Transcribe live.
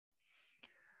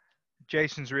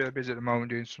Jason's really busy at the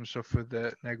moment doing some stuff with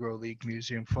the Negro League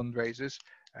Museum fundraisers.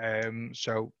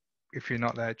 So if you're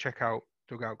not there, check out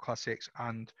Dugout Classics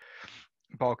and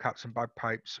Ball Caps and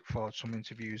Bagpipes for some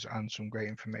interviews and some great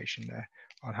information there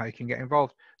on how you can get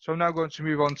involved. So I'm now going to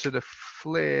move on to the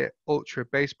Flair Ultra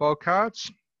Baseball cards.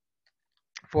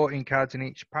 14 cards in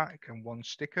each pack and 1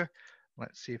 sticker.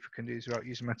 Let's see if I can do this without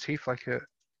using my teeth like a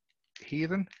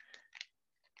heathen.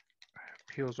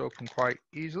 Peels open quite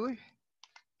easily.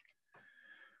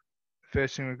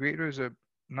 First thing we greet is a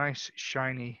nice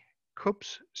shiny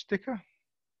Cubs sticker.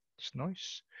 It's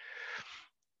nice.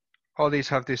 All these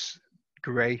have this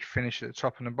grey finish at the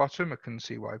top and the bottom. I can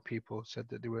see why people said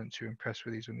that they weren't too impressed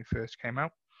with these when they first came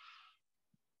out.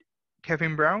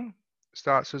 Kevin Brown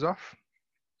starts us off.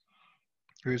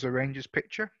 Here's a Rangers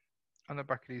picture on the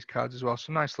back of these cards as well.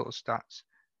 Some nice little stats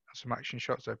and some action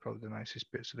shots. They're probably the nicest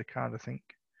bits of the card, I think.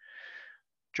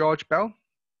 George Bell,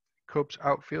 Cubs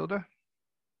outfielder.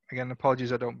 Again,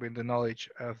 apologies I don't bring the knowledge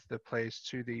of the players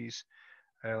to these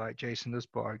like Jason does,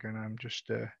 but again, I'm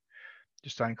just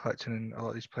starting collecting, and a lot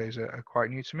of these players are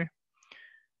quite new to me.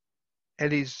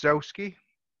 Eddie Zowski,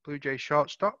 Blue Jay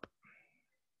shortstop.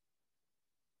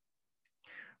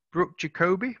 Brooke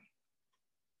Jacoby,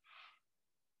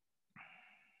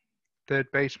 third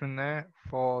baseman there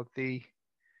for the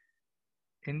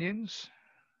Indians.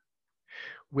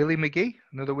 Willie McGee,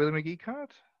 another Willie McGee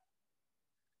card.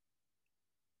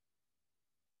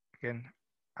 Again,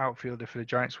 outfielder for the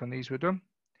Giants when these were done.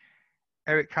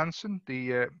 Eric Hansen,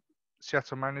 the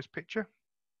Seattle Mariners pitcher.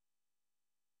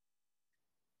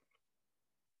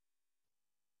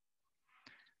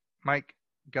 Mike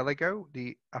Gallego,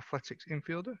 the Athletics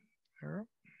infielder. I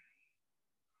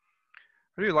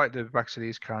really like the backs of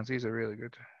these cards. These are really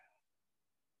good.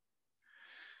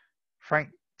 Frank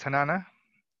Tanana,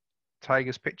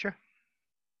 Tigers pitcher.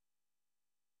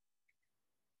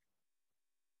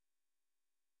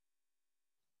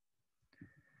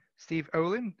 Steve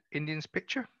Olin, Indians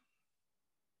pitcher.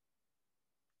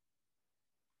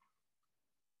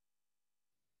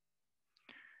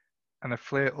 And a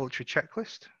Flair Ultra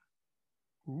checklist.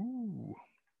 Ooh.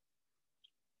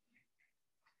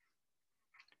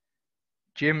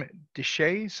 Jim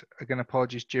Deshays. Again,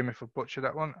 apologies, Jim, if I butchered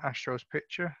that one. Astros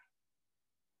pitcher.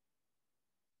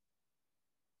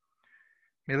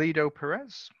 Milido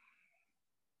Perez.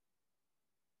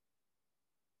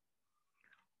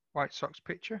 White Sox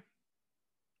pitcher.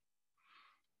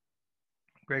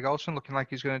 Greg Olson looking like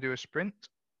he's going to do a sprint.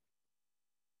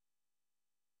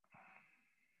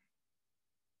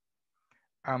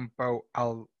 And Bo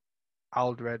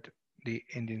Aldred, the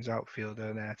Indians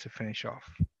outfielder, there to finish off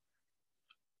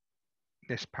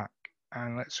this pack.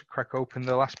 And let's crack open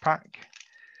the last pack.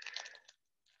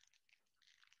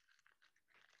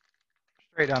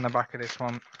 Straight down the back of this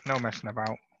one, no messing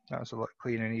about. That was a lot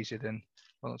cleaner and easier than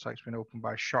what looks like it's been opened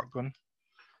by shotgun.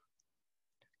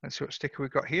 Let's see what sticker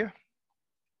we've got here.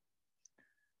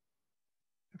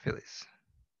 Phillies.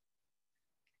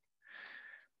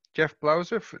 Jeff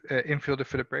Blauser, infielder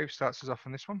for the Braves, starts us off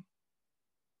on this one.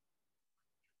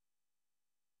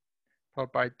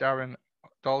 Followed by Darren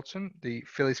Dalton, the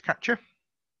Phillies catcher.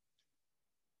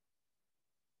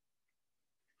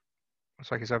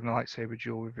 Looks like he's having a lightsaber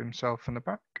duel with himself in the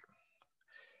back.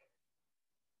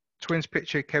 Twins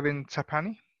pitcher Kevin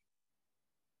Tapani.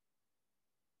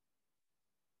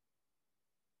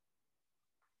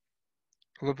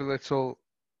 A lovely little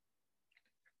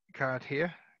card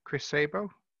here. Chris Sabo.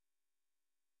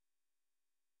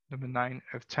 Number 9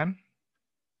 of 10.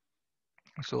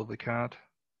 That's a lovely card.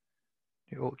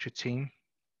 The Ultra team.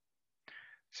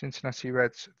 Cincinnati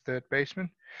Reds third baseman.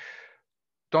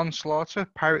 Don Slaughter,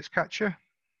 Pirates catcher.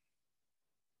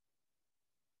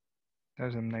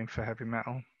 There's a name for heavy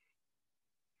metal.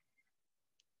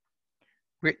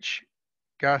 Rich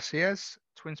Garcias,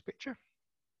 Twins pitcher.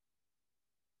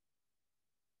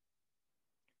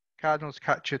 Cardinals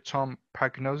catcher Tom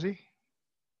Pagnozzi.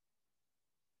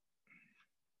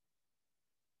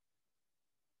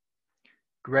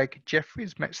 Greg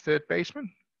Jeffries, Mets third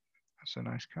baseman. That's a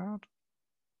nice card.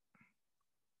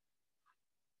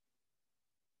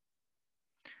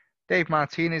 Dave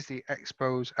Martinez, the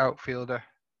Expos outfielder.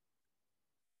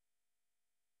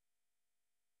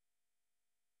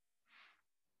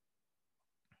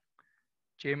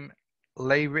 Jim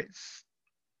Leyritz,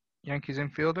 Yankees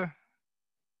infielder.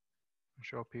 I'm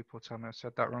sure people tell me I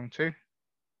said that wrong too.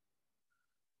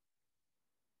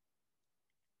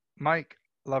 Mike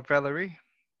Lavellery,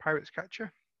 Pirates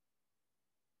catcher.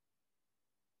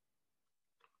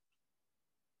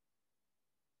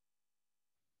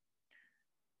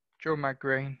 Joe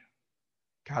McGrain,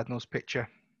 Cardinals pitcher.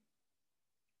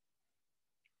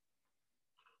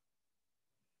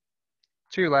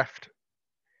 Two left.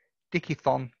 Dickie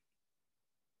Thon.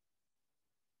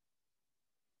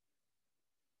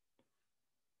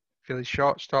 Phillies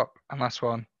shortstop. And last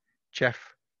one,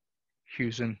 Jeff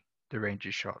Hewson, the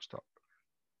Rangers shortstop.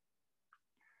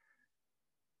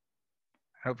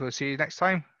 Hopefully, I'll see you next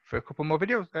time for a couple more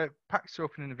videos. Packs to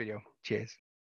open in the video. Cheers.